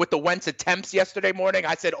forth with the Wentz attempts yesterday morning.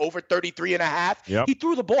 I said over 33.5. Yep. He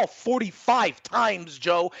threw the ball 45 times,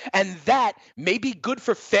 Joe, and that may be good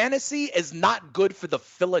for fantasy, is not good for the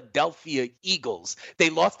Philadelphia Eagles. They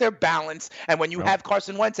lost their balance, and when you have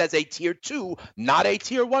Carson Wentz as a tier 2, not a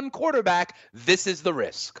tier 1 quarterback, this is the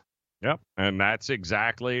risk. Yep, and that's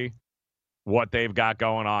exactly what they've got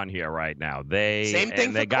going on here right now. They got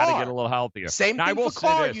to get a little healthier. Same thing for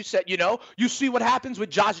Carr. You said, you see what happens with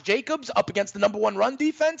Josh Jacobs up against the number 1 run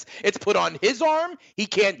defense. It's put on his arm. He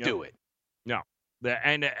can't do it. No,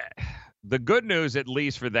 and the good news, at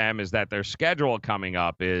least for them, is that their schedule coming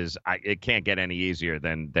up it can't get any easier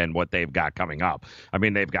than what they've got coming up. I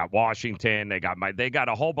mean, they've got Washington. They got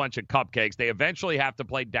a whole bunch of cupcakes. They eventually have to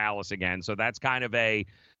play Dallas again, so that's kind of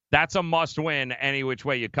that's a must-win any which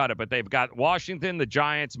way you cut it. But they've got Washington, the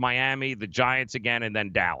Giants, Miami, the Giants again, and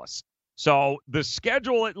then Dallas. So the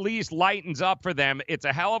schedule at least lightens up for them. It's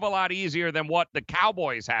a hell of a lot easier than what the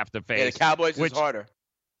Cowboys have to face. Yeah, the Cowboys is harder.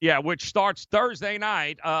 Yeah, which starts Thursday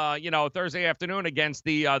night, Thursday afternoon against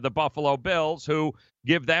the Buffalo Bills, who,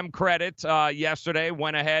 give them credit, yesterday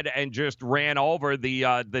went ahead and just ran over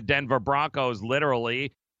the Denver Broncos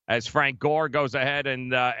literally, as Frank Gore goes ahead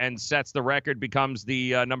and sets the record, becomes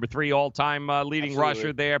the number 3 all-time leading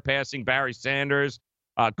rusher there, passing Barry Sanders.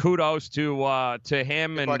 Kudos to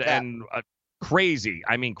him and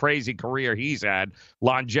crazy career he's had.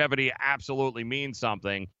 Longevity absolutely means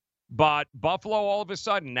something. But Buffalo, all of a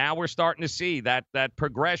sudden, now we're starting to see that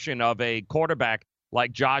progression of a quarterback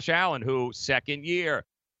like Josh Allen, who second year,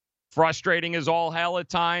 frustrating as all hell at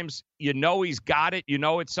times. He's got it.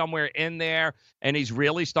 It's somewhere in there, and he's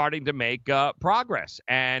really starting to make progress.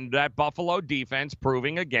 And that Buffalo defense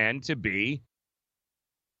proving again to be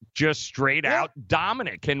just straight out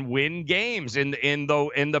dominant, can win games in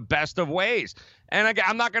the best of ways. And again,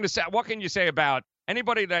 I'm not going to say, what can you say about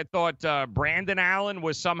anybody that thought Brandon Allen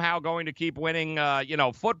was somehow going to keep winning,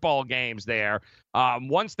 football games there?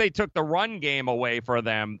 Once they took the run game away for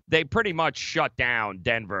them, they pretty much shut down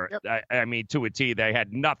Denver. Yep. To a T. They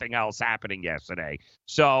had nothing else happening yesterday.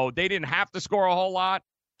 So they didn't have to score a whole lot.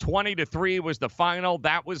 20-3 was the final.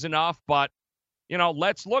 That was enough. But,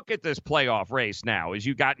 let's look at this playoff race now. As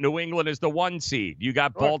you got New England as the 1 seed. You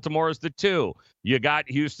got Baltimore as the 2. You got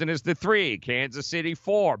Houston as the 3. Kansas City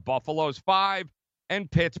 4. Buffalo's 5. And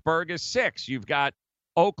Pittsburgh is 6. You've got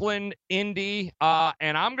Oakland, Indy,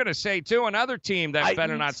 and I'm going to say, too, another team that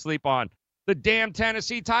better not sleep on, the damn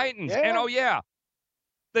Tennessee Titans. Yeah. And,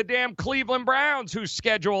 the damn Cleveland Browns, whose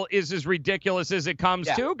schedule is as ridiculous as it comes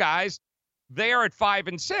to, guys. They are at 5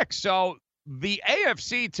 and 6. So the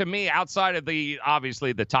AFC, to me, outside of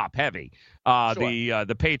obviously the top heavy,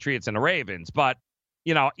 the Patriots and the Ravens, but,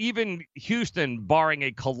 even Houston, barring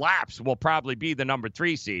a collapse, will probably be the number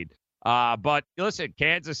 3 seed. But listen,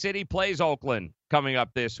 Kansas City plays Oakland coming up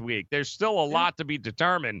this week. There's still a lot to be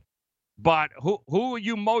determined, but who are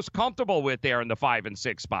you most comfortable with there in the 5 and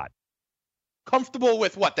 6 spot? Comfortable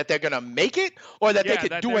with what? That they're going to make it, or that they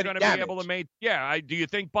could do any damage? Be able to make. Yeah. Do you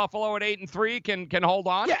think Buffalo at 8 and 3 can hold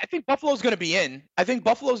on? Yeah, I think Buffalo's going to be in.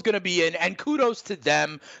 And kudos to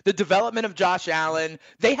them. The development of Josh Allen.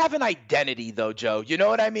 They have an identity, though, Joe. You know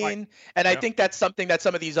what I mean? Right. And I think that's something that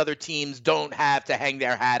some of these other teams don't have to hang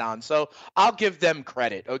their hat on. So I'll give them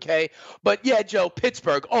credit, okay? But yeah, Joe,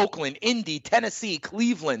 Pittsburgh, Oakland, Indy, Tennessee,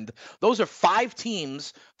 Cleveland. Those are 5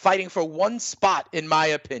 teams fighting for 1 spot, in my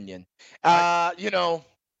opinion. Out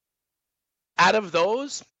of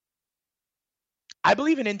those, I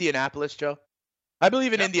believe in Indianapolis, Joe. I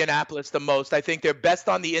believe in Indianapolis the most. I think they're best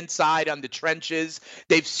on the inside, on the trenches.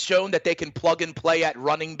 They've shown that they can plug and play at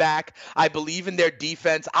running back. I believe in their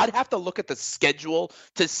defense. I'd have to look at the schedule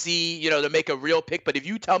to see, to make a real pick. But if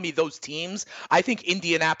you tell me those teams, I think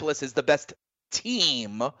Indianapolis is the best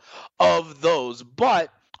team of those.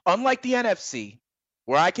 But unlike the NFC,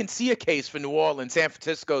 where I can see a case for New Orleans, San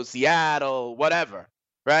Francisco, Seattle, whatever,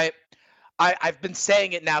 right? I've been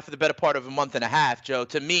saying it now for the better part of a month and a half, Joe.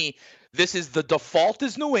 To me, this is the default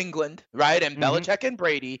is New England, right? And Belichick and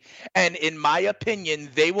Brady. And in my opinion,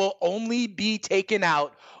 they will only be taken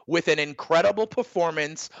out with an incredible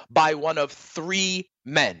performance by one of 3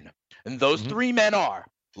 men. And those 3 men are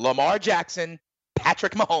Lamar Jackson,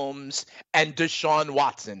 Patrick Mahomes, and Deshaun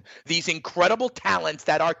Watson. These incredible talents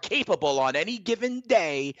that are capable on any given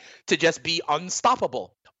day to just be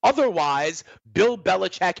unstoppable. Otherwise, Bill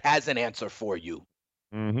Belichick has an answer for you.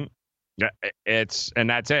 Mm-hmm. And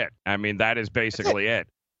that's it. That is basically it.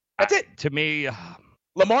 That's it. To me,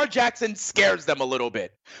 Lamar Jackson scares them a little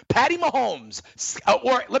bit. Patty Mahomes,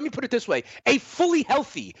 or let me put it this way, a fully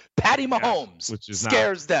healthy Patty Mahomes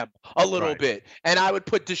scares them a little bit. And I would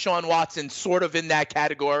put Deshaun Watson sort of in that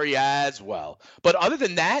category as well. But other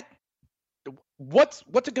than that, what's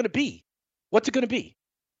it going to be? What's it going to be?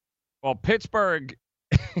 Well, Pittsburgh,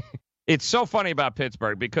 it's so funny about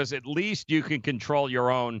Pittsburgh because at least you can control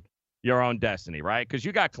your own destiny, right? Because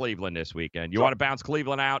you got Cleveland this weekend. You want to bounce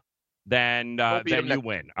Cleveland out? Then you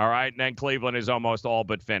win, all right? And then Cleveland is almost all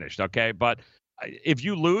but finished, okay? But if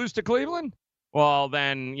you lose to Cleveland, well,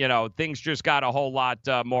 then, things just got a whole lot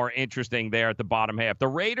more interesting there at the bottom half. The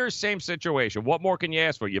Raiders, same situation. What more can you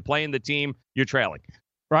ask for? You're playing the team, you're trailing,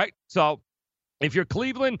 right? So if you're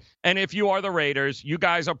Cleveland and if you are the Raiders, you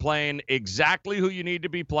guys are playing exactly who you need to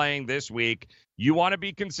be playing this week. You want to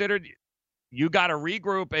be considered, you got to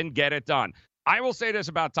regroup and get it done. I will say this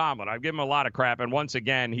about Tomlin. I've given him a lot of crap, and once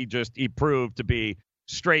again, he proved to be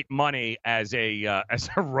straight money as a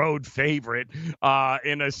road favorite.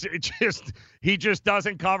 He just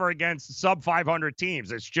doesn't cover against sub 500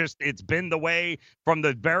 teams. It's been the way from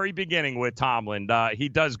the very beginning with Tomlin. He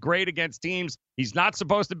does great against teams he's not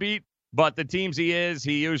supposed to beat, but the teams he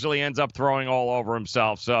usually ends up throwing all over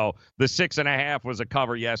himself. So the 6.5 was a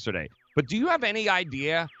cover yesterday. But do you have any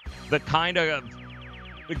idea the kind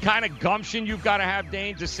of gumption you've got to have,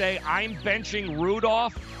 Dane, to say I'm benching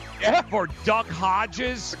Rudolph for Duck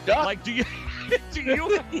Hodges? Like, do you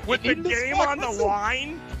with the game on the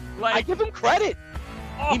line? Like, I give him credit.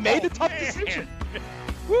 He made a tough decision.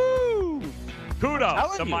 Woo!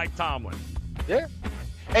 Kudos to Mike Tomlin. Yeah.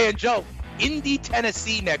 Hey, and Joe, Indy,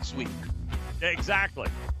 Tennessee next week. Exactly.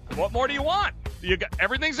 What more do you want?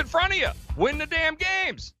 Everything's in front of you. Win the damn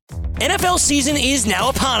games. NFL season is now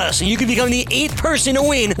upon us, and you can become the 8th person to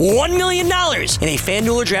win $1 million in a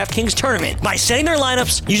FanDuel or DraftKings tournament by setting their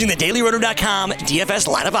lineups using the DailyRoto.com DFS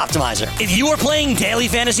lineup optimizer. If you are playing daily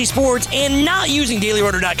fantasy sports and not using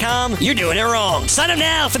DailyRoto.com, you're doing it wrong. Sign up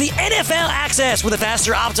now for the NFL access with a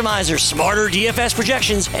faster optimizer, smarter DFS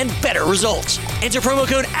projections, and better results. Enter promo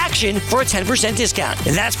code ACTION for a 10% discount.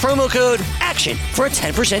 That's promo code ACTION for a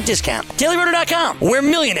 10% discount. DailyRoto.com, where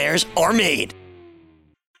millionaires are made.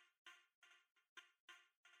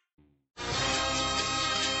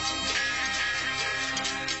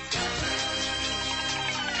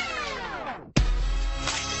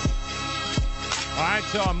 All right,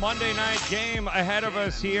 so a Monday night game ahead of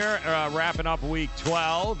us here, wrapping up Week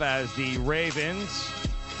 12 as the Ravens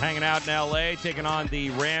hanging out in L.A., taking on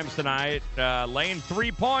the Rams tonight. Laying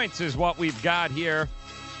 3 points is what we've got here.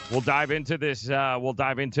 We'll dive into this.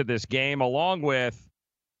 Game along with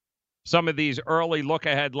some of these early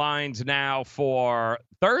look-ahead lines now for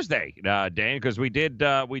Thursday, Dane, because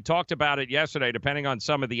we talked about it yesterday. Depending on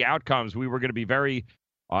some of the outcomes, we were going to be very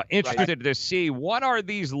interested to see what are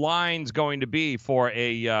these lines going to be for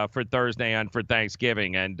Thursday and for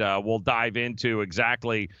Thanksgiving, and we'll dive into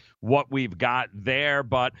exactly what we've got there.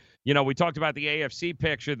 But we talked about the AFC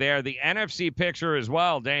picture there, the NFC picture as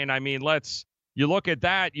well, Dane. I mean, you look at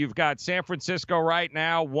that. You've got San Francisco right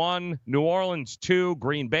now 1, New Orleans 2,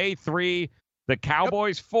 Green Bay 3, the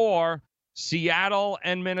Cowboys 4, Seattle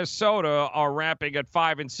and Minnesota are wrapping at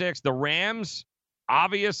 5 and 6. The Rams,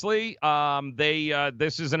 obviously,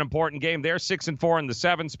 this is an important game. They're 6 and 4 in the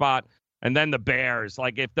 7 spot, and then the Bears.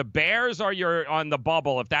 Like, if the Bears are on the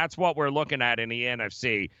bubble, if that's what we're looking at in the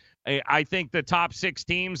NFC, I think the top 6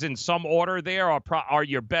 teams in some order there are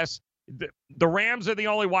your best. The Rams are the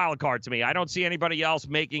only wild card to me. I don't see anybody else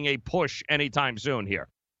making a push anytime soon here.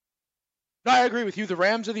 No, I agree with you. The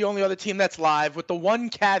Rams are the only other team that's live, with the one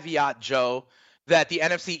caveat, Joe, that the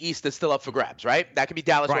NFC East is still up for grabs, right? That could be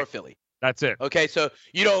Dallas or Philly. That's it. Okay, so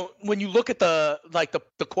when you look at the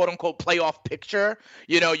quote unquote playoff picture,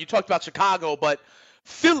 you talked about Chicago, but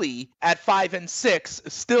Philly at 5 and 6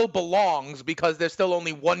 still belongs because there's still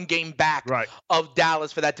only one game back of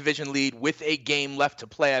Dallas for that division lead with a game left to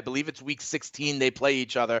play. I believe it's week 16 they play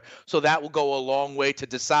each other, so that will go a long way to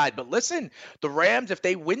decide. But listen, the Rams, if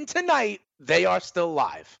they win tonight, they are still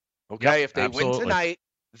live. Okay, if they win tonight,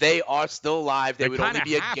 they are still live. They would only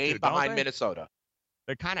be a game behind Minnesota.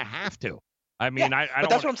 They kind of have to. I mean, I don't. But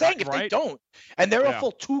that's what I'm saying. If they don't, and they're a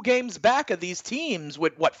full 2 games back of these teams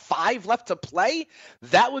with 5 left to play,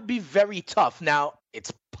 that would be very tough. Now,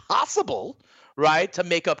 it's possible, right, to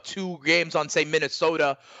make up 2 games on, say,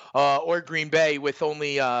 Minnesota or Green Bay with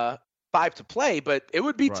only 5 to play, but it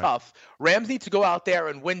would be tough. Rams need to go out there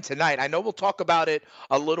and win tonight. I know we'll talk about it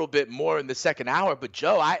a little bit more in the second hour, but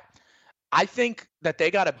Joe, I think that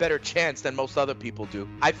they got a better chance than most other people do.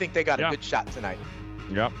 I think they got a good shot tonight.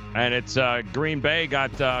 Yep, and it's Green Bay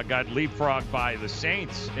got leapfrogged by the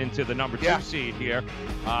Saints into the number 2 seed here.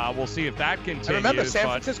 We'll see if that continues. And remember, San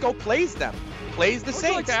Francisco plays them, plays the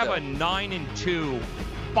Saints. Like they have a 9-2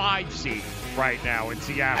 5 seed right now in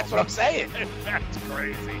Seattle. That's what I'm saying. That's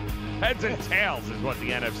crazy. Heads and tails is what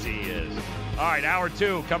the NFC is. All right, hour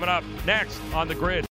 2 coming up next on The Grid.